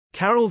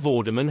Carol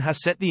Vorderman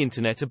has set the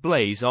internet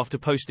ablaze after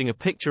posting a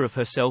picture of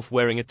herself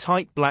wearing a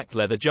tight black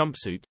leather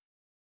jumpsuit.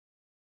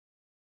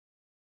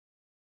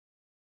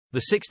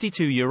 The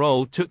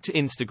 62-year-old took to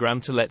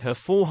Instagram to let her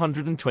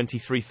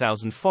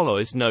 423,000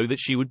 followers know that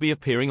she would be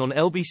appearing on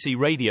LBC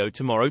Radio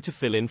tomorrow to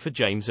fill in for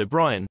James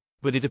O'Brien,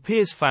 but it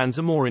appears fans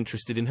are more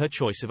interested in her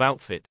choice of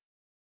outfit.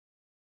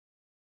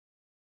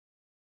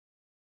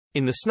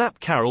 In the snap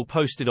Carol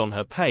posted on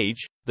her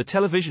page, the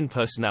television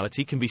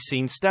personality can be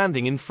seen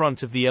standing in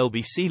front of the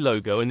LBC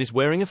logo and is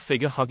wearing a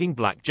figure-hugging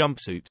black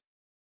jumpsuit.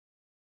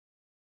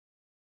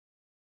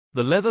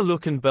 The leather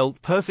look and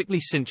belt perfectly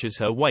cinches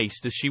her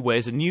waist as she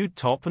wears a nude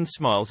top and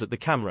smiles at the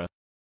camera.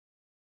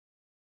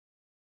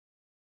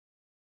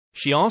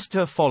 She asked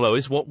her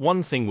followers what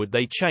one thing would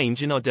they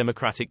change in our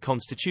democratic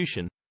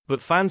constitution,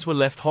 but fans were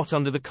left hot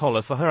under the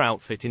collar for her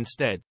outfit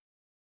instead.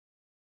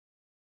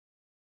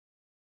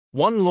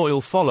 One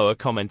loyal follower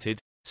commented,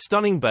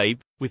 "Stunning babe,"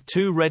 with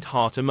 2 red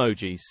heart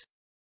emojis.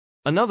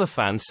 Another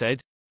fan said,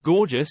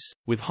 "Gorgeous,"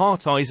 with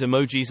heart eyes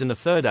emojis, and a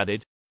third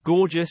added,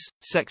 "Gorgeous,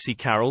 sexy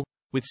Carol,"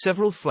 with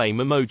several flame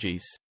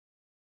emojis.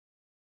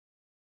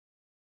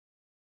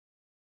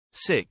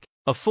 Sick.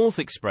 A fourth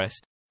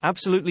expressed,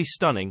 "Absolutely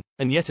stunning,"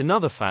 and yet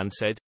another fan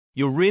said,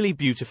 "You're really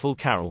beautiful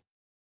Carol."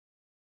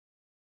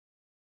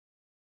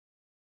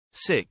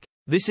 Sick.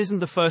 This isn't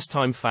the first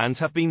time fans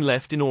have been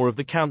left in awe of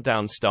the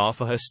countdown star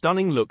for her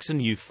stunning looks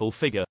and youthful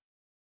figure.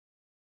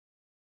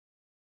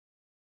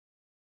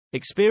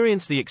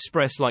 Experience the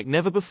Express like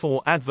never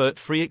before.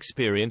 Advert-free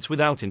experience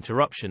without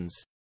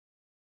interruptions.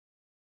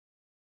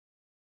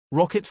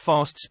 Rocket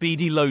fast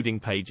speedy loading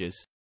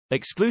pages.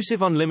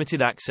 Exclusive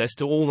unlimited access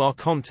to all our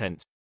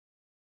content.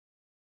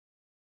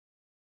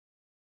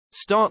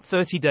 Start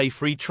 30-day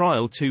free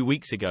trial. 2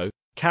 weeks ago,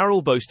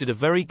 Carol boasted a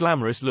very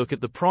glamorous look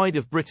at the Pride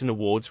of Britain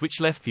Awards, which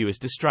left viewers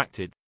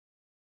distracted.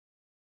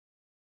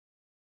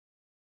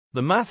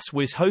 The maths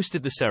whiz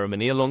hosted the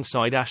ceremony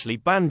alongside Ashley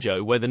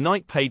Banjo, where the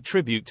night paid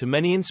tribute to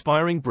many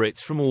inspiring Brits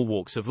from all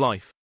walks of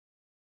life.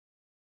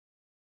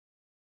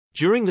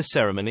 During the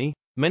ceremony,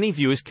 many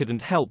viewers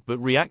couldn't help but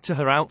react to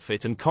her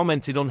outfit and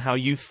commented on how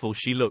youthful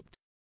she looked.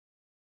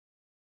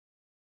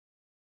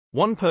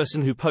 One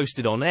person who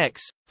posted on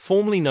X,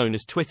 formerly known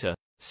as Twitter,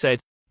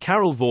 said,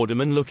 "Carol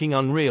Vorderman looking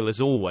unreal as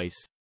always."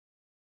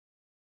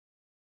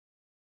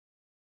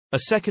 A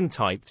second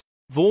typed,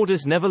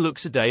 "Vorders never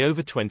looks a day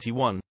over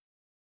 21.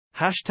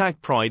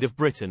 #Pride of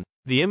Britain.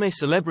 The IME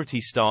celebrity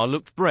star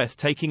looked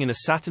breathtaking in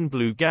a satin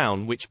blue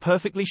gown which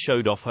perfectly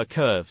showed off her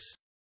curves.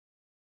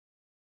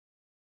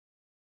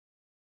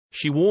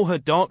 She wore her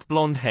dark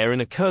blonde hair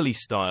in a curly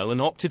style and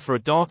opted for a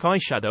dark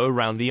eyeshadow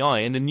around the eye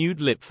and a nude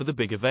lip for the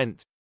big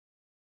event.